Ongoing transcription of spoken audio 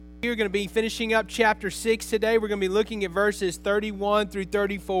We're going to be finishing up chapter 6 today. We're going to be looking at verses 31 through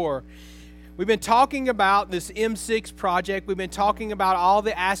 34. We've been talking about this M6 project. We've been talking about all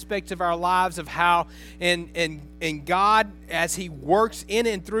the aspects of our lives of how, and God, as He works in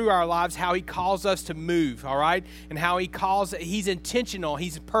and through our lives, how He calls us to move, all right? And how He's intentional,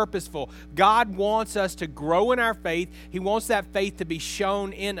 He's purposeful. God wants us to grow in our faith. He wants that faith to be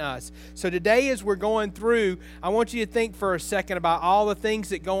shown in us. So today, as we're going through, I want you to think for a second about all the things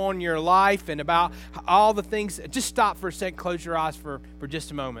that go on in your life and about all the things. Just stop for a second, close your eyes for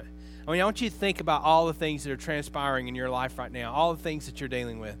just a moment. I want you to think about all the things that are transpiring in your life right now, all the things that you're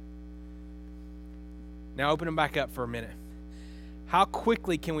dealing with. Now open them back up for a minute. How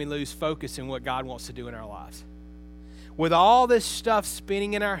quickly can we lose focus in what God wants to do in our lives? With all this stuff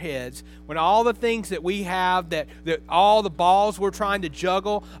spinning in our heads, when all the things that we have, that all the balls we're trying to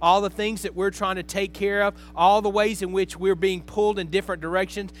juggle, all the things that we're trying to take care of, all the ways in which we're being pulled in different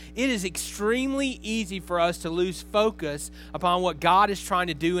directions, it is extremely easy for us to lose focus upon what God is trying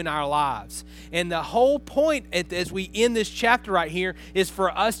to do in our lives. And the whole point, as we end this chapter right here, is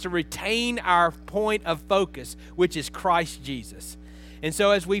for us to retain our point of focus, which is Christ Jesus. And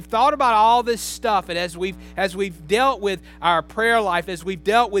so as we've thought about all this stuff, and as we've dealt with our prayer life, as we've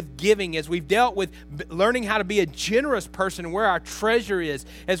dealt with giving, as we've dealt with learning how to be a generous person and where our treasure is,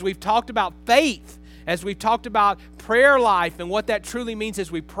 as we've talked about faith, as we've talked about prayer life and what that truly means as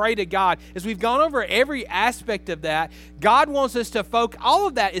we pray to God, as we've gone over every aspect of that, God wants us to focus, all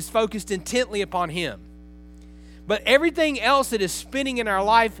of that is focused intently upon Him. But everything else that is spinning in our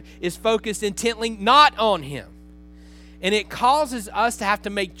life is focused intently not on Him. And it causes us to have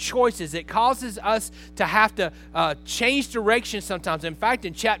to make choices. It causes us to have to change direction sometimes. In fact,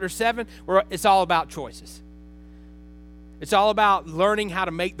 in chapter 7, it's all about choices. It's all about learning how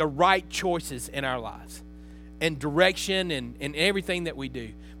to make the right choices in our lives and direction and everything that we do.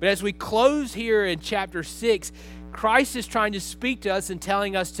 But as we close here in chapter 6, Christ is trying to speak to us and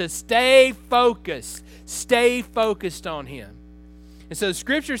telling us to stay focused on Him. And so the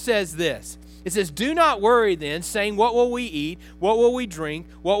Scripture says this. It says, "Do not worry then, saying, what will we eat? What will we drink?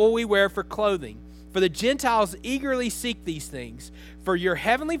 What will we wear for clothing? For the Gentiles eagerly seek these things. For your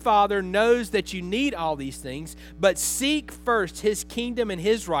heavenly Father knows that you need all these things. But seek first His kingdom and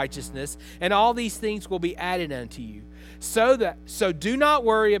His righteousness, and all these things will be added unto you. So do not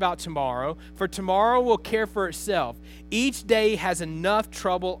worry about tomorrow, for tomorrow will care for itself. Each day has enough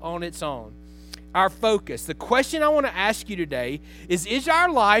trouble on its own." Our focus. The question I want to ask you today is our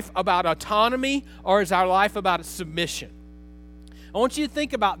life about autonomy or is our life about submission? I want you to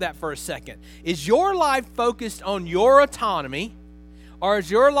think about that for a second. Is your life focused on your autonomy or is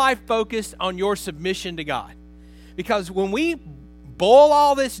your life focused on your submission to God? Because when we boil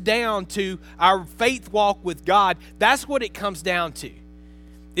all this down to our faith walk with God, that's what it comes down to.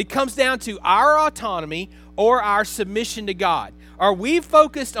 It comes down to our autonomy or our submission to God. Are we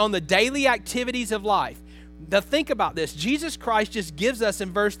focused on the daily activities of life? Now think about this. Jesus Christ just gives us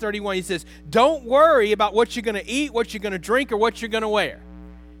in verse 31, He says, don't worry about what you're going to eat, what you're going to drink, or what you're going to wear.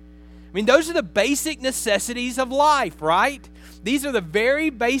 I mean, those are the basic necessities of life, right? These are the very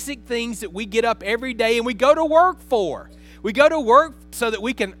basic things that we get up every day and we go to work for. We go to work so that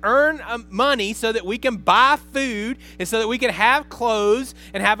we can earn money, so that we can buy food, and so that we can have clothes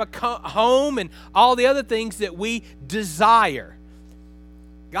and have a home and all the other things that we desire.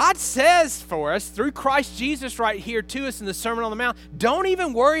 God says for us, through Christ Jesus right here to us in the Sermon on the Mount, don't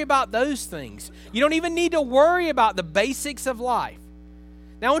even worry about those things. You don't even need to worry about the basics of life.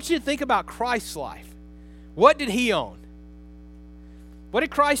 Now I want you to think about Christ's life. What did He own? What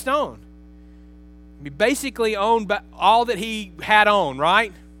did Christ own? He basically owned all that He had owned,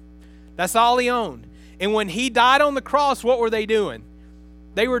 right? That's all He owned. And when He died on the cross, what were they doing?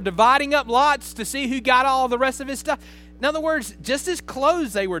 They were dividing up lots to see who got all the rest of His stuff. In other words, just His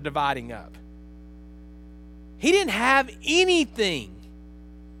clothes they were dividing up. He didn't have anything.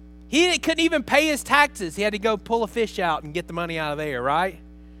 He couldn't even pay His taxes. He had to go pull a fish out and get the money out of there, right?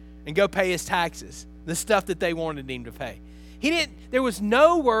 And go pay His taxes, the stuff that they wanted Him to pay. There was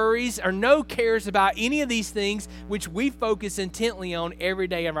no worries or no cares about any of these things which we focus intently on every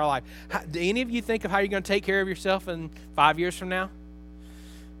day of our life. Do any of you think of how you're going to take care of yourself in 5 years from now?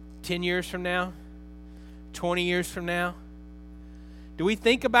 10 years from now? 20 years from now? Do we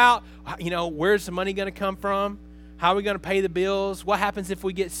think about, where's the money going to come from? How are we going to pay the bills? What happens if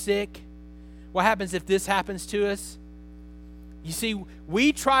we get sick? What happens if this happens to us? You see,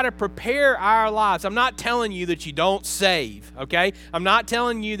 we try to prepare our lives. I'm not telling you that you don't save, okay? I'm not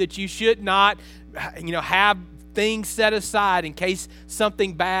telling you that you should not, have things set aside in case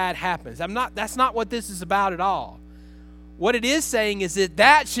something bad happens. That's not what this is about at all. what it is saying is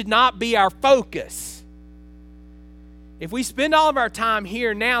that should not be our focus. If we spend all of our time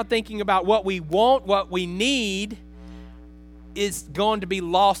here now thinking about what we want, what we need, is going to be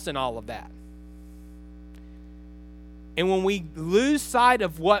lost in all of that. And when we lose sight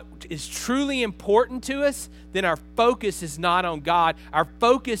of what is truly important to us, then our focus is not on God. Our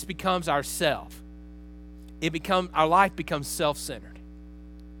focus becomes ourself. Our life becomes self-centered.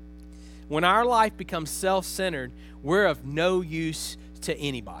 When our life becomes self-centered, we're of no use to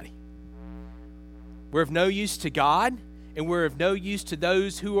anybody. We're of no use to God, and we're of no use to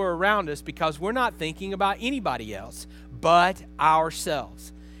those who are around us because we're not thinking about anybody else but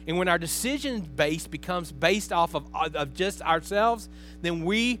ourselves. And when our decision base becomes based off of just ourselves, then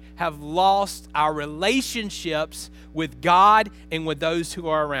we have lost our relationships with God and with those who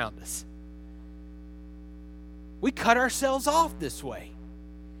are around us. We cut ourselves off this way.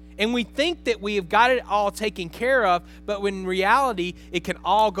 And we think that we have got it all taken care of, but in reality, it can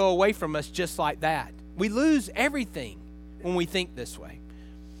all go away from us just like that. We lose everything when we think this way.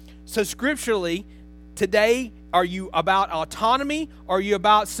 So scripturally, today, are you about autonomy or are you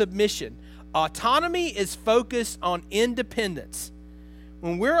about submission? Autonomy is focused on independence.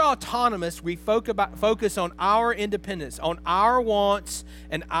 When we're autonomous, we focus on our independence, on our wants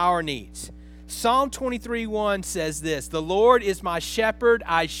and our needs. Psalm 23:1 says this, "The Lord is my shepherd,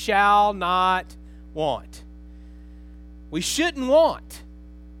 I shall not want." We shouldn't want.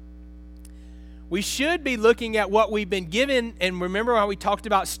 We should be looking at what we've been given, and remember how we talked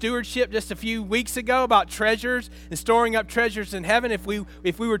about stewardship just a few weeks ago about treasures and storing up treasures in heaven. If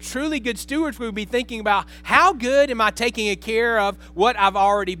we were truly good stewards, we would be thinking about how good am I taking care of what I've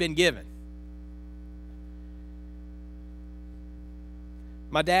already been given.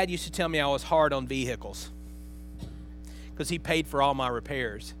 My dad used to tell me I was hard on vehicles because he paid for all my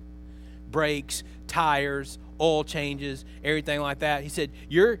repairs. Brakes, tires, oil changes, everything like that. He said,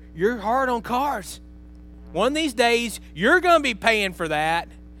 you're hard on cars. One of these days, you're going to be paying for that.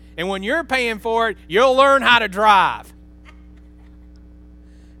 And when you're paying for it, you'll learn how to drive.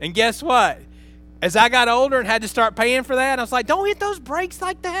 And guess what? As I got older and had to start paying for that, I was like, don't hit those brakes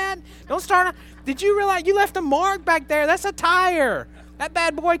like that. Don't start. Did you realize you left a mark back there? That's a tire. That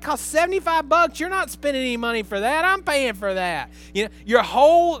bad boy costs $75. You're not spending any money for that. I'm paying for that. You know, your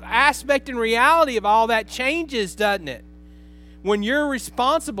whole aspect and reality of all that changes, doesn't it? When you're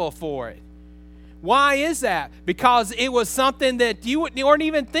responsible for it. Why is that? Because it was something that you weren't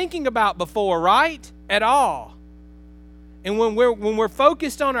even thinking about before, right? At all. And when we're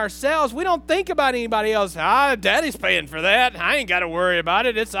focused on ourselves, we don't think about anybody else. Daddy's paying for that. I ain't got to worry about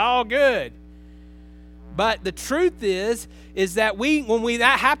it. It's all good. But the truth is that when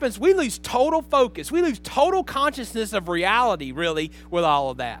that happens, we lose total focus. We lose total consciousness of reality, really, with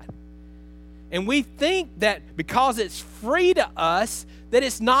all of that. And we think that because it's free to us, that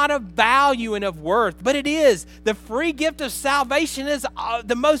it's not of value and of worth. But it is. The free gift of salvation is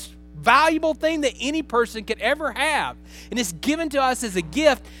the most valuable thing that any person could ever have. And it's given to us as a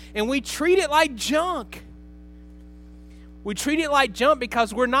gift, and we treat it like junk. We treat it like junk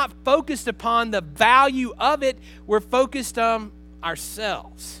because we're not focused upon the value of it. We're focused on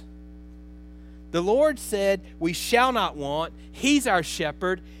ourselves. The Lord said, we shall not want. He's our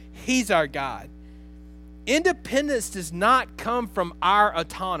shepherd. He's our God. Independence does not come from our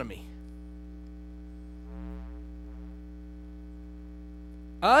autonomy.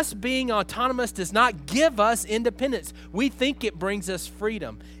 Us being autonomous does not give us independence. We think it brings us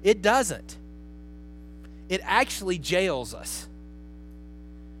freedom. It doesn't. It actually jails us.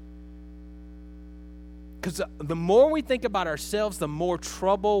 Because the more we think about ourselves, the more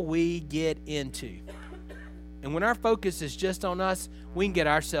trouble we get into. And when our focus is just on us, we can get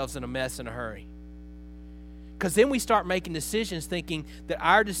ourselves in a mess in a hurry. Because then we start making decisions thinking that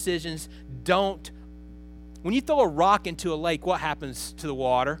our decisions don't. When you throw a rock into a lake, what happens to the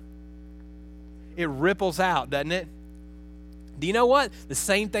water? It ripples out, doesn't it? Do you know what? The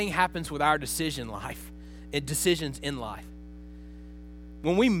same thing happens with our decisions in life.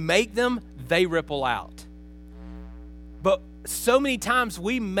 When we make them, they ripple out. But so many times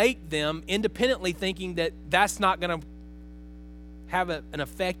we make them independently thinking that that's not going to have an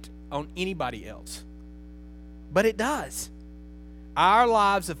effect on anybody else. But it does. Our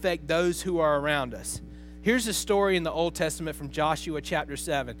lives affect those who are around us. Here's a story in the Old Testament from Joshua chapter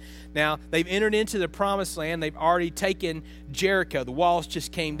 7. Now, they've entered into the promised land. They've already taken Jericho. The walls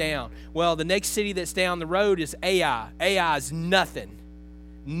just came down. Well, the next city that's down the road is Ai. Ai is nothing.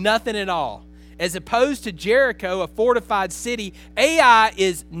 Nothing at all. As opposed to Jericho, a fortified city, Ai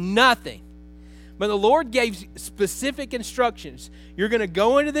is nothing. But the Lord gave specific instructions. You're going to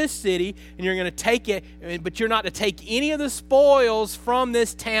go into this city and you're going to take it, but you're not to take any of the spoils from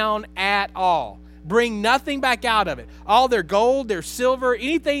this town at all. Bring nothing back out of it. All their gold, their silver,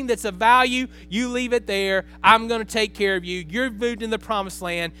 anything that's of value, you leave it there. I'm going to take care of you. You're moved in the promised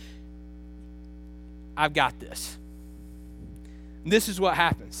land. I've got this. And this is what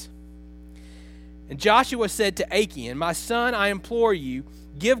happens. And Joshua said to Achan, my son, I implore you,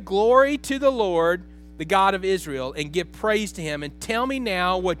 give glory to the Lord, the God of Israel, and give praise to him, and tell me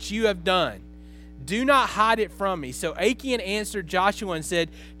now what you have done. Do not hide it from me. So Achan answered Joshua and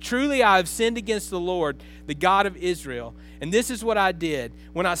said, truly I have sinned against the Lord, the God of Israel. And this is what I did.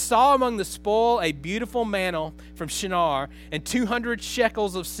 When I saw among the spoil a beautiful mantle from Shinar, and 200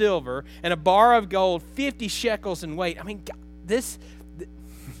 shekels of silver, and a bar of gold, 50 shekels in weight. I mean, this,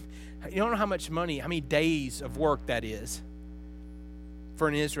 you don't know how much money, how many days of work that is for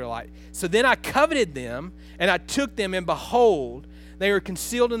an Israelite. So then I coveted them, and I took them, and behold, they were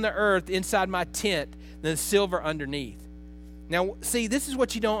concealed in the earth inside my tent, and the silver underneath. Now, see, this is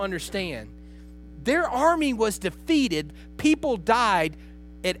what you don't understand. Their army was defeated. People died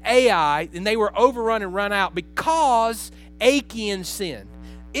at Ai, and they were overrun and run out because Achan sinned.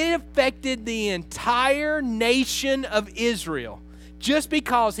 It affected the entire nation of Israel just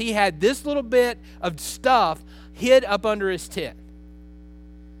because he had this little bit of stuff hid up under his tent.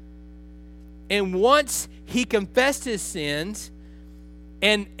 And once he confessed his sins,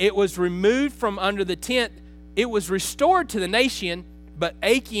 and it was removed from under the tent, it was restored to the nation, but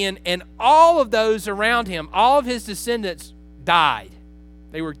Achan and all of those around him, all of his descendants died.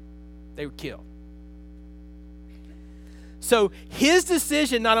 They were killed. So his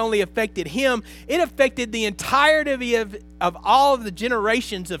decision not only affected him, it affected the entirety of all of the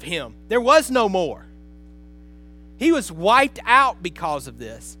generations of him. There was no more. He was wiped out because of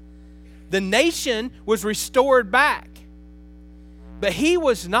this. The nation was restored back. But he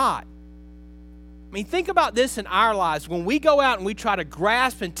was not. I mean, think about this in our lives. When we go out and we try to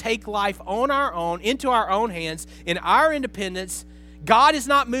grasp and take life on our own, into our own hands, in our independence, God is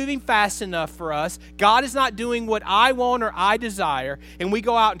not moving fast enough for us. God is not doing what I want or I desire, and we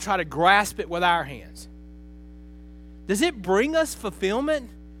go out and try to grasp it with our hands. Does it bring us fulfillment?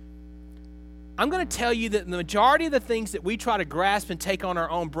 I'm going to tell you that the majority of the things that we try to grasp and take on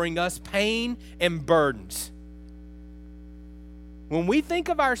our own bring us pain and burdens. When we think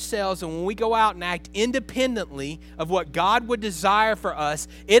of ourselves and when we go out and act independently of what God would desire for us,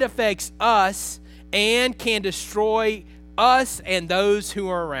 it affects us and can destroy us and those who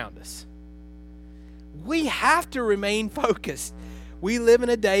are around us. We have to remain focused. We live in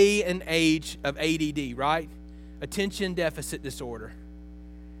a day and age of ADD, right? Attention deficit disorder.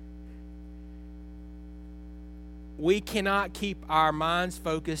 We cannot keep our minds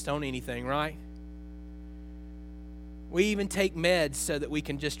focused on anything, right? We even take meds so that we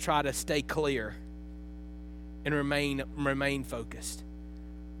can just try to stay clear and remain focused.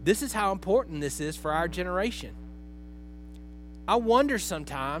 This is how important this is for our generation. I wonder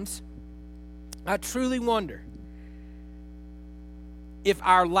sometimes, I truly wonder, if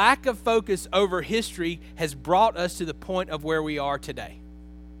our lack of focus over history has brought us to the point of where we are today.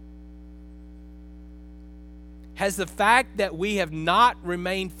 Has the fact that we have not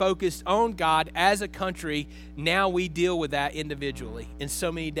remained focused on God as a country, now we deal with that individually in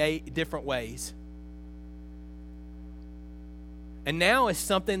so many different ways. And now it's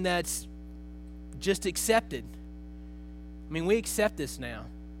something that's just accepted. I mean, we accept this now.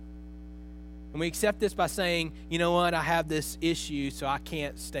 And we accept this by saying, you know what, I have this issue, so I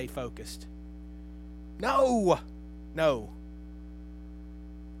can't stay focused. No.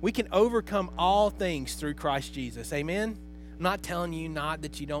 We can overcome all things through Christ Jesus. Amen? I'm not telling you not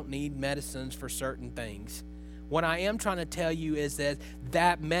that you don't need medicines for certain things. What I am trying to tell you is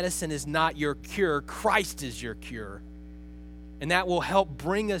that medicine is not your cure. Christ is your cure. And that will help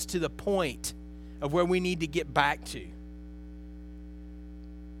bring us to the point of where we need to get back to.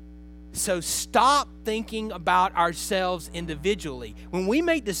 So stop thinking about ourselves individually. When we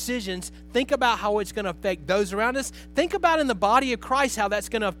make decisions, think about how it's going to affect those around us. Think about in the body of Christ how that's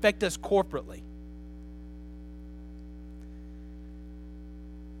going to affect us corporately.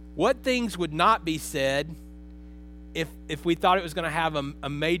 What things would not be said if we thought it was going to have a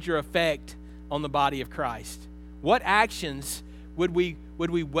major effect on the body of Christ? What actions would we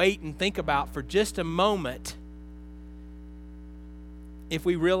wait and think about for just a moment if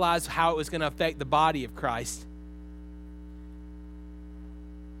we realized how it was going to affect the body of Christ?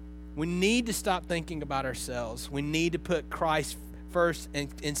 We need to stop thinking about ourselves. We need to put Christ first and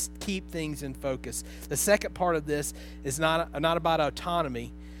keep things in focus. The second part of this is not about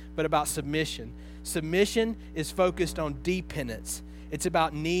autonomy, but about submission. Submission is focused on dependence. It's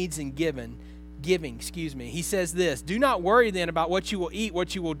about needs and giving. He says this, do not worry then about what you will eat,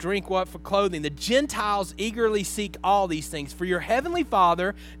 what you will drink, what for clothing. The Gentiles eagerly seek all these things, for your heavenly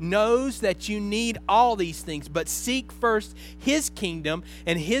Father knows that you need all these things. But seek first his kingdom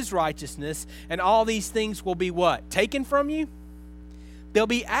and his righteousness, and all these things will be what? Taken from you? They'll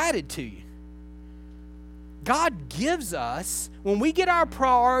be added to you. God gives us, when we get our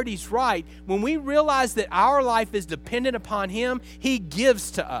priorities right, when we realize that our life is dependent upon him, he gives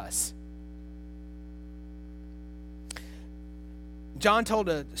to us. John told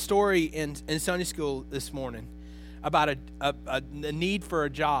a story in Sunday school this morning about a need for a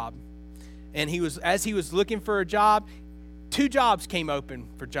job. And as he was looking for a job, 2 jobs came open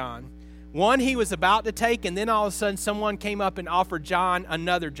for John. One he was about to take, and then all of a sudden someone came up and offered John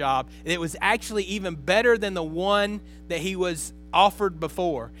another job. It was actually even better than the one that he was offered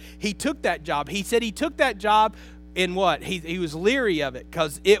before. He took that job. He said he took that job in what? He was leery of it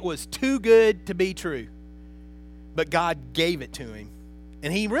because it was too good to be true. But God gave it to him.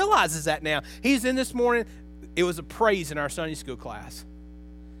 And he realizes that now. He's in this morning. It was a praise in our Sunday school class.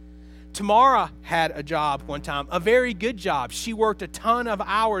 Tamara had a job one time, a very good job. She worked a ton of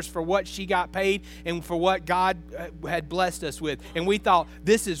hours for what she got paid and for what God had blessed us with. And we thought,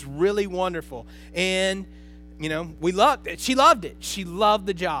 this is really wonderful. And, we loved it. She loved it. She loved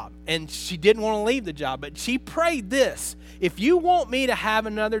the job. And she didn't want to leave the job. But she prayed this: if you want me to have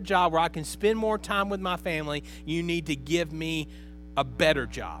another job where I can spend more time with my family, you need to give me a better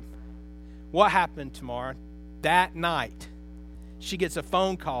job. What happened tomorrow? That night, she gets a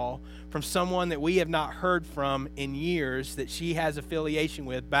phone call from someone that we have not heard from in years that she has affiliation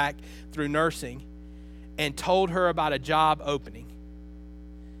with back through nursing, and told her about a job opening.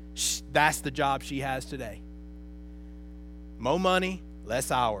 That's the job she has today. More money,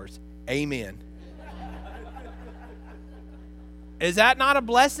 less hours. Amen. Is that not a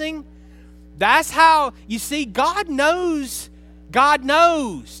blessing? That's how, you see, God knows. God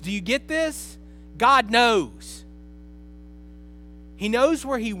knows. Do you get this? God knows. He knows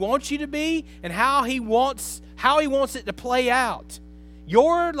where he wants you to be and how he wants it to play out.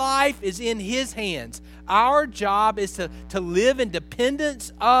 Your life is in his hands. Our job is to live in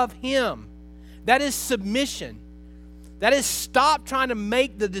dependence of him. That is submission. That is stop trying to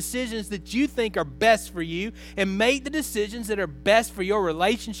make the decisions that you think are best for you and make the decisions that are best for your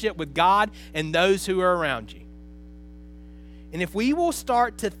relationship with God and those who are around you. And if we will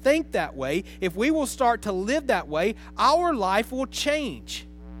start to think that way, if we will start to live that way, our life will change.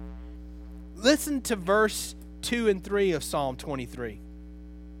 Listen to verse 2 and 3 of Psalm 23.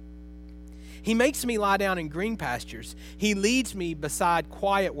 He makes me lie down in green pastures. He leads me beside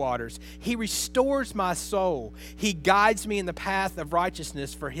quiet waters. He restores my soul. He guides me in the path of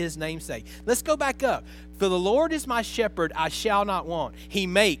righteousness for his name's sake. Let's go back up. For the Lord is my shepherd, I shall not want. He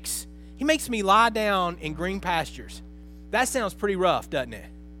makes me lie down in green pastures. That sounds pretty rough, doesn't it?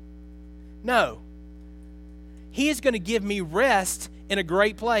 No. He is going to give me rest in a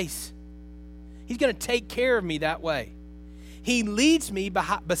great place. He's going to take care of me that way. He leads me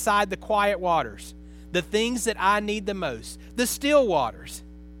beside the quiet waters, the things that I need the most, the still waters.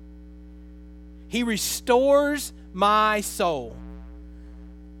 He restores my soul.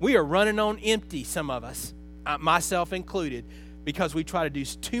 We are running on empty, some of us, myself included, because we try to do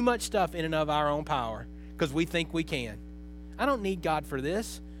too much stuff in and of our own power because we think we can. I don't need God for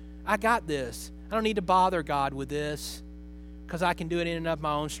this. I got this. I don't need to bother God with this because I can do it in and of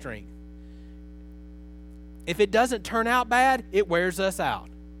my own strength. If it doesn't turn out bad, it wears us out.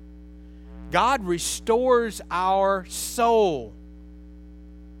 God restores our soul.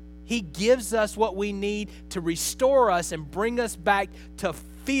 He gives us what we need to restore us and bring us back to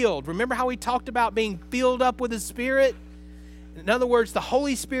filled. Remember how we talked about being filled up with the Spirit? In other words, the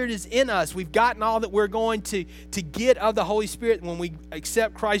Holy Spirit is in us. We've gotten all that we're going to get of the Holy Spirit when we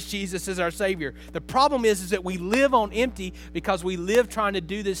accept Christ Jesus as our Savior. The problem is that we live on empty because we live trying to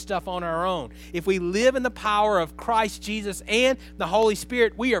do this stuff on our own. If we live in the power of Christ Jesus and the Holy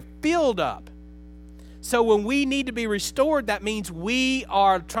Spirit, we are filled up. So when we need to be restored, that means we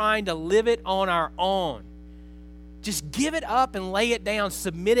are trying to live it on our own. Just give it up and lay it down,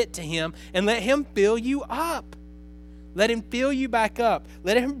 submit it to Him, and let Him fill you up. Let Him fill you back up.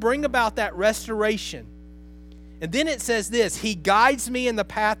 Let Him bring about that restoration. And then it says this, He guides me in the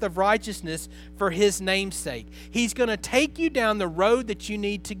path of righteousness for His name's sake. He's going to take you down the road that you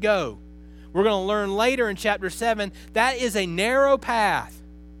need to go. We're going to learn later in chapter 7, that is a narrow path.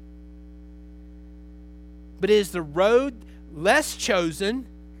 But it is the road less chosen,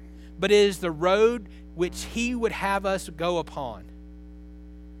 but it is the road which He would have us go upon.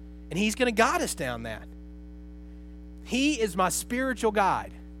 And He's going to guide us down that. He is my spiritual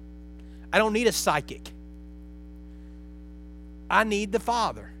guide. I don't need a psychic. I need the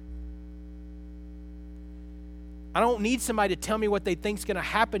Father. I don't need somebody to tell me what they think is going to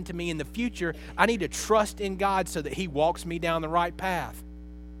happen to me in the future. I need to trust in God so that He walks me down the right path.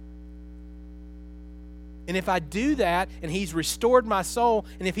 And if I do that, and He's restored my soul,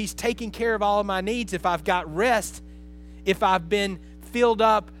 and if He's taking care of all of my needs, if I've got rest, if I've been filled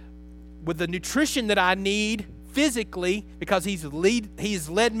up with the nutrition that I need physically, because He's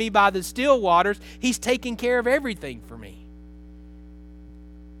led me by the still waters, He's taking care of everything for me.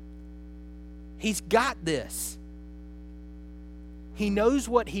 He's got this. He knows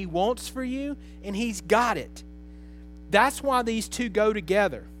what He wants for you, and He's got it. That's why these two go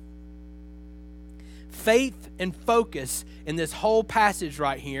together. Faith and focus in this whole passage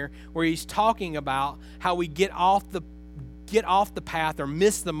right here, where he's talking about how we get off the path or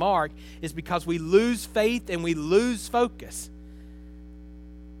miss the mark, is because we lose faith and we lose focus.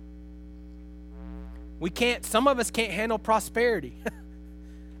 Some of us can't handle prosperity.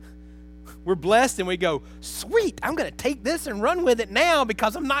 We're blessed and we go, sweet, I'm going to take this and run with it now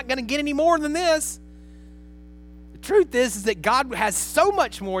because I'm not going to get any more than this. The truth is that God has so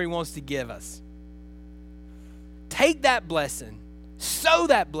much more He wants to give us. Take that blessing, sow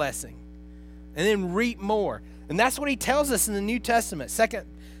that blessing, and then reap more. And that's what He tells us in the New Testament, 2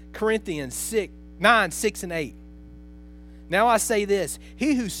 Corinthians 9, 6, and 8. Now I say this,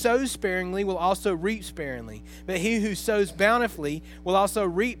 he who sows sparingly will also reap sparingly, but he who sows bountifully will also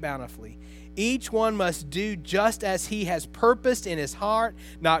reap bountifully. Each one must do just as he has purposed in his heart,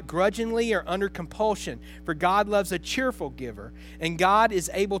 not grudgingly or under compulsion. For God loves a cheerful giver, and God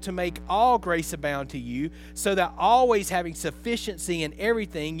is able to make all grace abound to you, so that always having sufficiency in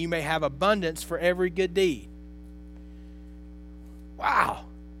everything, you may have abundance for every good deed. Wow.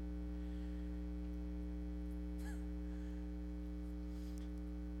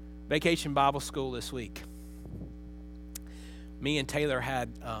 Vacation Bible School this week. Me and Taylor had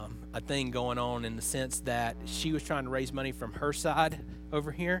a thing going on in the sense that she was trying to raise money from her side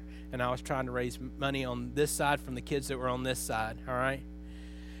over here, and I was trying to raise money on this side from the kids that were on this side, all right?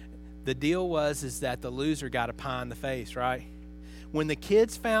 The deal is that the loser got a pie in the face, right? When the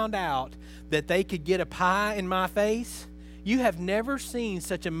kids found out that they could get a pie in my face, you have never seen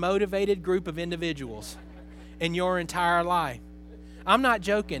such a motivated group of individuals in your entire life. I'm not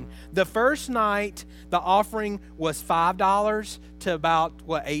joking. The first night, the offering was $5 to about,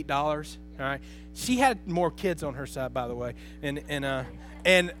 $8? All right. She had more kids on her side, by the way.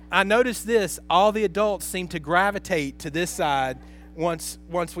 And I noticed this. All the adults seemed to gravitate to this side once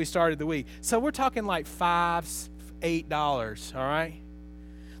we started the week. So we're talking like $5, $8, all right?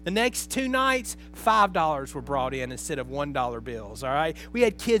 The next 2 nights, $5 were brought in instead of $1 bills, all right? We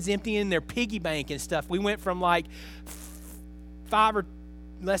had kids emptying their piggy bank and stuff. We went from like $5 or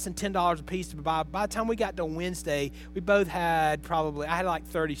less than $10 a piece to buy. By the time we got to Wednesday, we both had I had like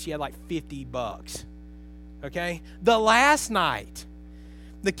 30, she had like $50. Okay? The last night,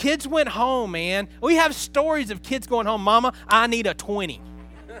 the kids went home, man. We have stories of kids going home, Mama, I need a 20.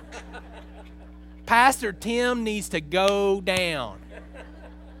 Pastor Tim needs to go down.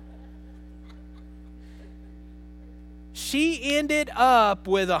 She ended up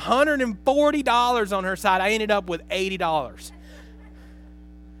with $140 on her side. I ended up with $80.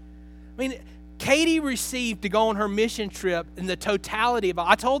 I mean, Katie received to go on her mission trip in the totality of it.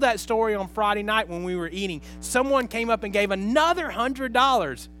 I told that story on Friday night when we were eating. Someone came up and gave another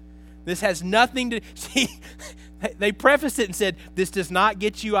 $100. This has nothing to... They prefaced it and said, this does not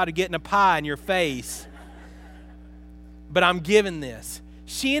get you out of getting a pie in your face. But I'm giving this.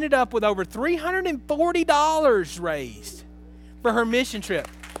 She ended up with over $340 raised for her mission trip.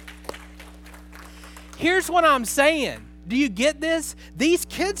 Here's what I'm saying. Do you get this? These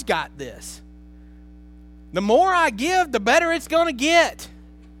kids got this. The more I give, the better it's going to get.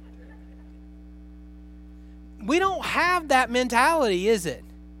 We don't have that mentality, is it?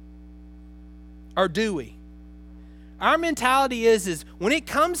 Or do we? Our mentality is when it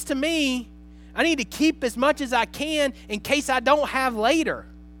comes to me, I need to keep as much as I can in case I don't have later.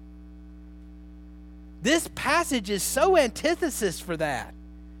 This passage is so antithesis for that.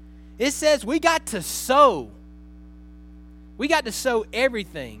 It says we got to sow. We got to sow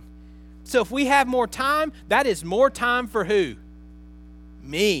everything. So if we have more time, that is more time for who?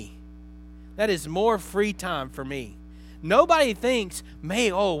 Me. That is more free time for me. Nobody thinks,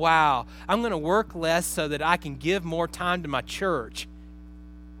 oh wow, I'm going to work less so that I can give more time to my church.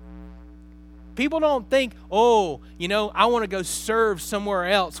 People don't think, I want to go serve somewhere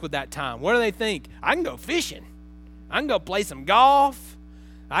else with that time. What do they think? I can go fishing. I can go play some golf.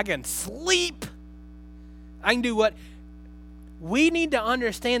 I can sleep. I can do what? We need to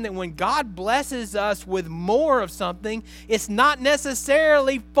understand that when God blesses us with more of something, it's not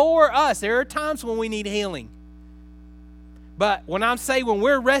necessarily for us. There are times when we need healing. But when I'm saying when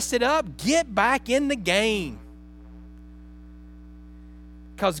we're rested up, get back in the game.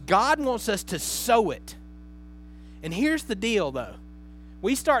 Because God wants us to sow it. And here's the deal, though.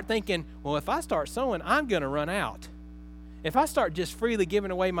 We start thinking, well, if I start sowing, I'm going to run out. If I start just freely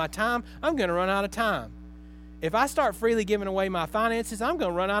giving away my time, I'm going to run out of time. If I start freely giving away my finances, I'm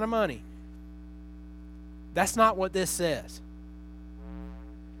going to run out of money. That's not what this says.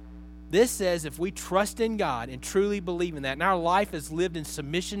 This says if we trust in God and truly believe in that, and our life is lived in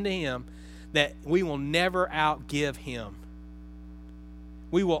submission to Him, that we will never outgive Him.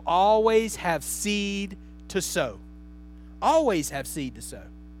 We will always have seed to sow. Always have seed to sow.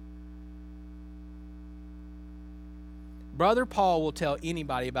 Brother Paul will tell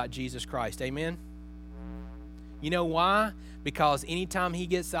anybody about Jesus Christ. Amen? You know why? Because anytime he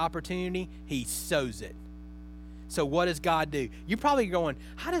gets the opportunity, he sows it. So what does God do? You're probably going,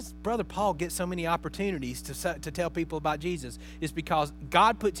 how does Brother Paul get so many opportunities to tell people about Jesus? It's because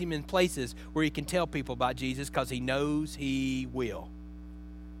God puts him in places where he can tell people about Jesus because he knows he will.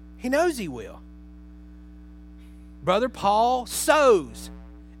 He knows he will. Brother Paul sows.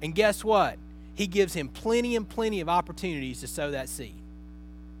 And guess what? He gives him plenty and plenty of opportunities to sow that seed.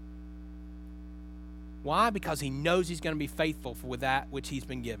 Why? Because he knows he's going to be faithful with that which he's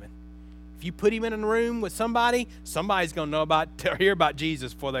been given. If you put him in a room with somebody, somebody's going to hear about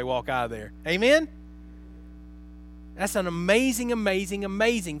Jesus before they walk out of there. Amen? That's an amazing, amazing,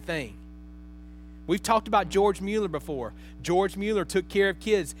 amazing thing. We've talked about George Mueller before. George Mueller took care of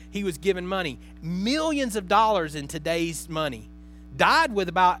kids. He was given money. Millions of dollars in today's money. Died with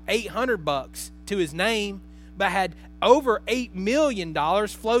about $800 to his name, but had over $8 million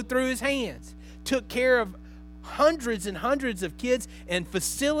flow through his hands. Took care of hundreds and hundreds of kids and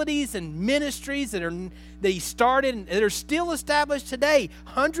facilities and ministries that he started and that are still established today,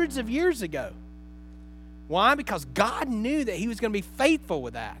 hundreds of years ago. Why? Because God knew that he was going to be faithful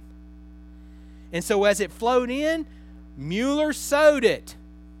with that. And so as it flowed in, Mueller sowed it.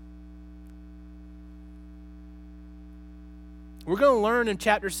 We're going to learn in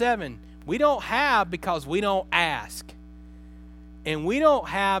chapter 7, we don't have because we don't ask. And we don't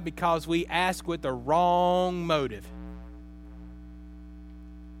have because we ask with the wrong motive.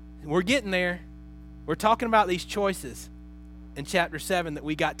 We're getting there. We're talking about these choices in chapter 7 that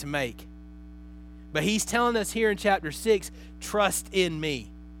we got to make. But he's telling us here in chapter 6, trust in me.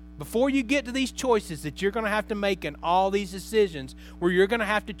 Before you get to these choices that you're going to have to make in all these decisions where you're going to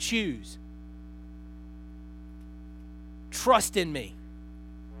have to choose, trust in me.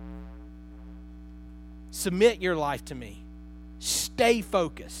 Submit your life to me. Stay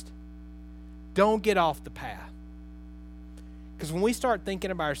focused. Don't get off the path. Because when we start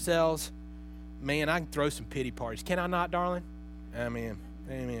thinking of ourselves, man, I can throw some pity parties. Can I not, darling? Amen.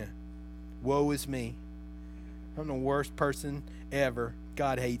 Amen. Woe is me. I'm the worst person ever.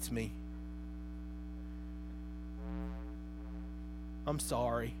 God hates me. I'm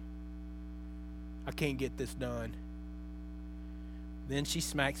sorry. I can't get this done. Then she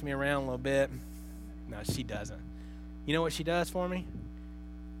smacks me around a little bit. No, she doesn't. You know what she does for me?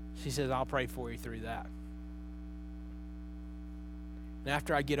 She says, I'll pray for you through that. And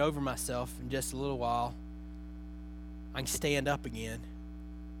after I get over myself in just a little while, I can stand up again.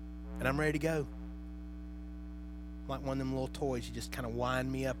 And I'm ready to go. Like one of them little toys, you just kind of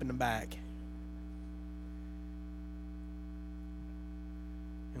wind me up in the back.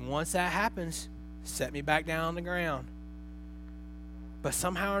 And once that happens, set me back down on the ground. But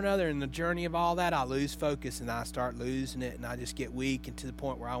somehow or another, in the journey of all that, I lose focus and I start losing it, and I just get weak and to the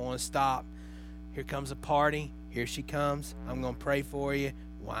point where I want to stop. Here comes a party. Here she comes. I'm going to pray for you.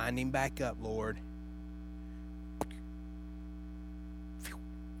 Wind him back up, Lord.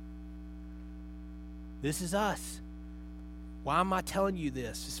 This is us. Why am I telling you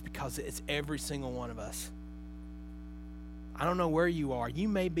this? It's because it's every single one of us. I don't know where you are. You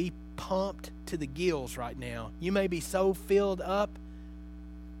may be pumped to the gills right now. You may be so filled up.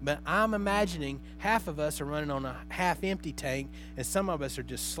 But I'm imagining half of us are running on a half-empty tank, and some of us are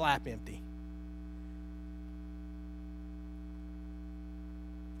just slap empty.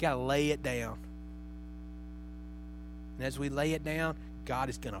 Got to lay it down. And as we lay it down, God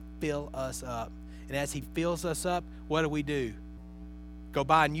is going to fill us up. And as he fills us up, what do? Go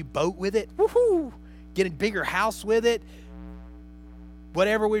buy a new boat with it? Woohoo! Get a bigger house with it?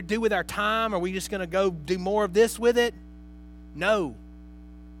 Whatever we do with our time, are we just going to go do more of this with it? No.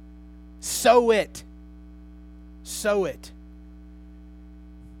 Sow it. Sow it.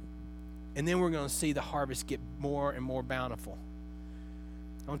 And then we're going to see the harvest get more and more bountiful.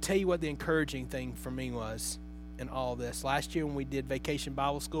 I'll tell you what the encouraging thing for me was in all this. Last year when we did Vacation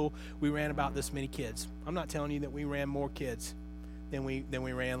Bible School, we ran about this many kids. I'm not telling you that we ran more kids than we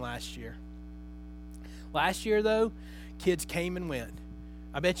ran last year. Last year, though, kids came and went.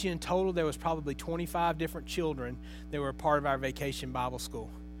 I bet you in total there was probably 25 different children that were a part of our Vacation Bible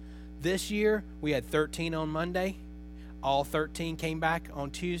School. This year, we had 13 on Monday. All 13 came back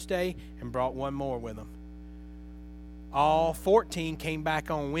on Tuesday and brought one more with them. All 14 came back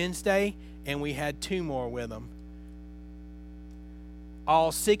on Wednesday, and we had 2 more with them.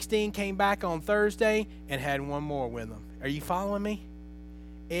 All 16 came back on Thursday and had 1 more with them. Are you following me?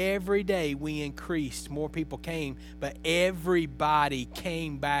 Every day we increased. More people came, but everybody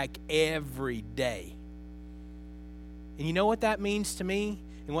came back every day. And you know what that means to me?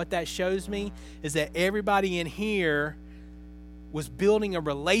 And what that shows me is that everybody in here was building a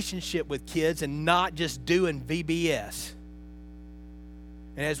relationship with kids and not just doing VBS.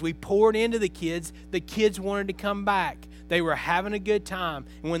 And as we poured into the kids wanted to come back. They were having a good time.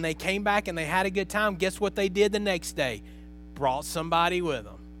 And when they came back and they had a good time, guess what they did the next day? Brought somebody with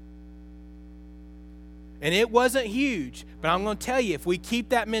them. And it wasn't huge, but I'm going to tell you, if we keep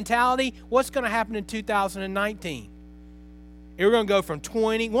that mentality, what's going to happen in 2019? We're going to go from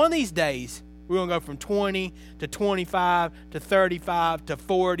 20, one of these days, we're going to go from 20 to 25 to 35 to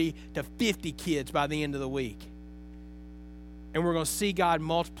 40 to 50 kids by the end of the week. And we're going to see God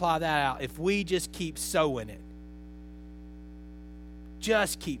multiply that out if we just keep sowing it.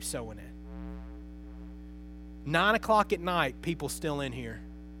 Just keep sowing it. 9 o'clock at night, people still in here.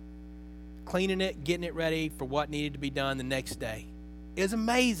 Cleaning it, getting it ready for what needed to be done the next day. It was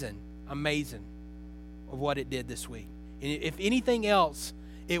amazing of what it did this week. And if anything else,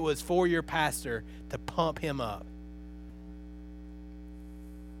 it was for your pastor to pump him up.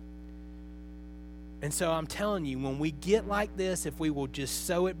 And so I'm telling you, when we get like this, if we will just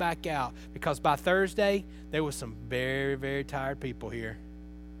sow it back out, because by Thursday, there was some very, very tired people here.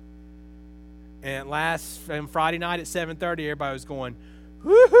 And Friday night at 7:30, everybody was going,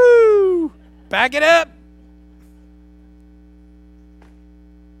 woohoo, back it up.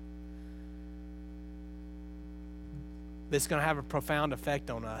 It's going to have a profound effect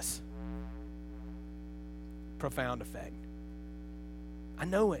on us. Profound effect. I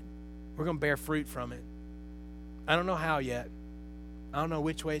know it. We're going to bear fruit from it. I don't know how yet. I don't know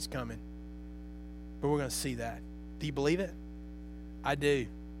which way it's coming. But we're going to see that. Do you believe it? I do.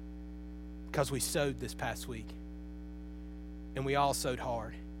 Because we sowed this past week. And we all sowed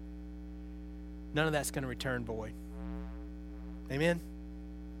hard. None of that's going to return void. Amen?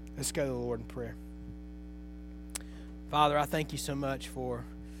 Let's go to the Lord in prayer. Father, I thank you so much for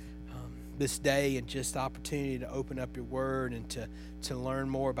this day and just the opportunity to open up your word and to learn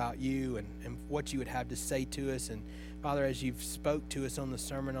more about you and what you would have to say to us. And Father, as you've spoke to us on the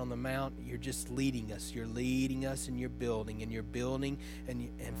Sermon on the Mount, you're just leading us. You're leading us and you're building.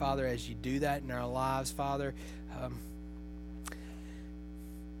 And Father, as you do that in our lives, Father,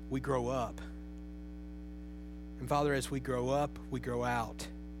 we grow up. And Father, as we grow up, we grow out.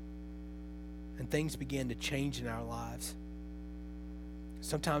 And things begin to change in our lives.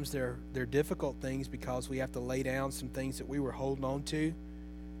 Sometimes they're difficult things because we have to lay down some things that we were holding on to.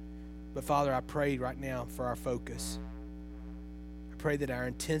 But Father, I pray right now for our focus. I pray that our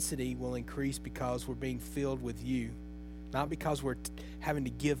intensity will increase because we're being filled with you. Not because we're having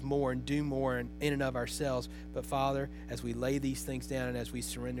to give more and do more in and of ourselves. But Father, as we lay these things down and as we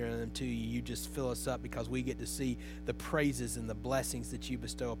surrender them to you, you just fill us up because we get to see the praises and the blessings that you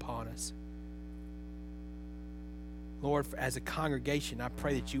bestow upon us. Lord, as a congregation, I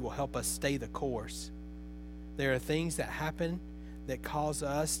pray that you will help us stay the course. There are things that happen that cause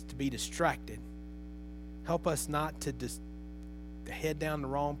us to be distracted. Help us not to head down the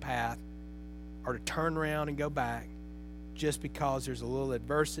wrong path or to turn around and go back just because there's a little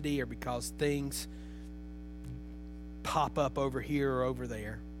adversity or because things pop up over here or over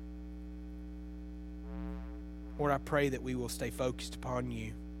there. Lord, I pray that we will stay focused upon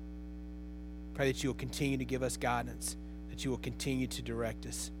you. Pray that you will continue to give us guidance, that you will continue to direct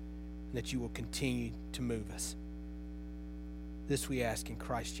us, and that you will continue to move us. This we ask in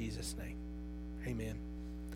Christ Jesus' name. Amen.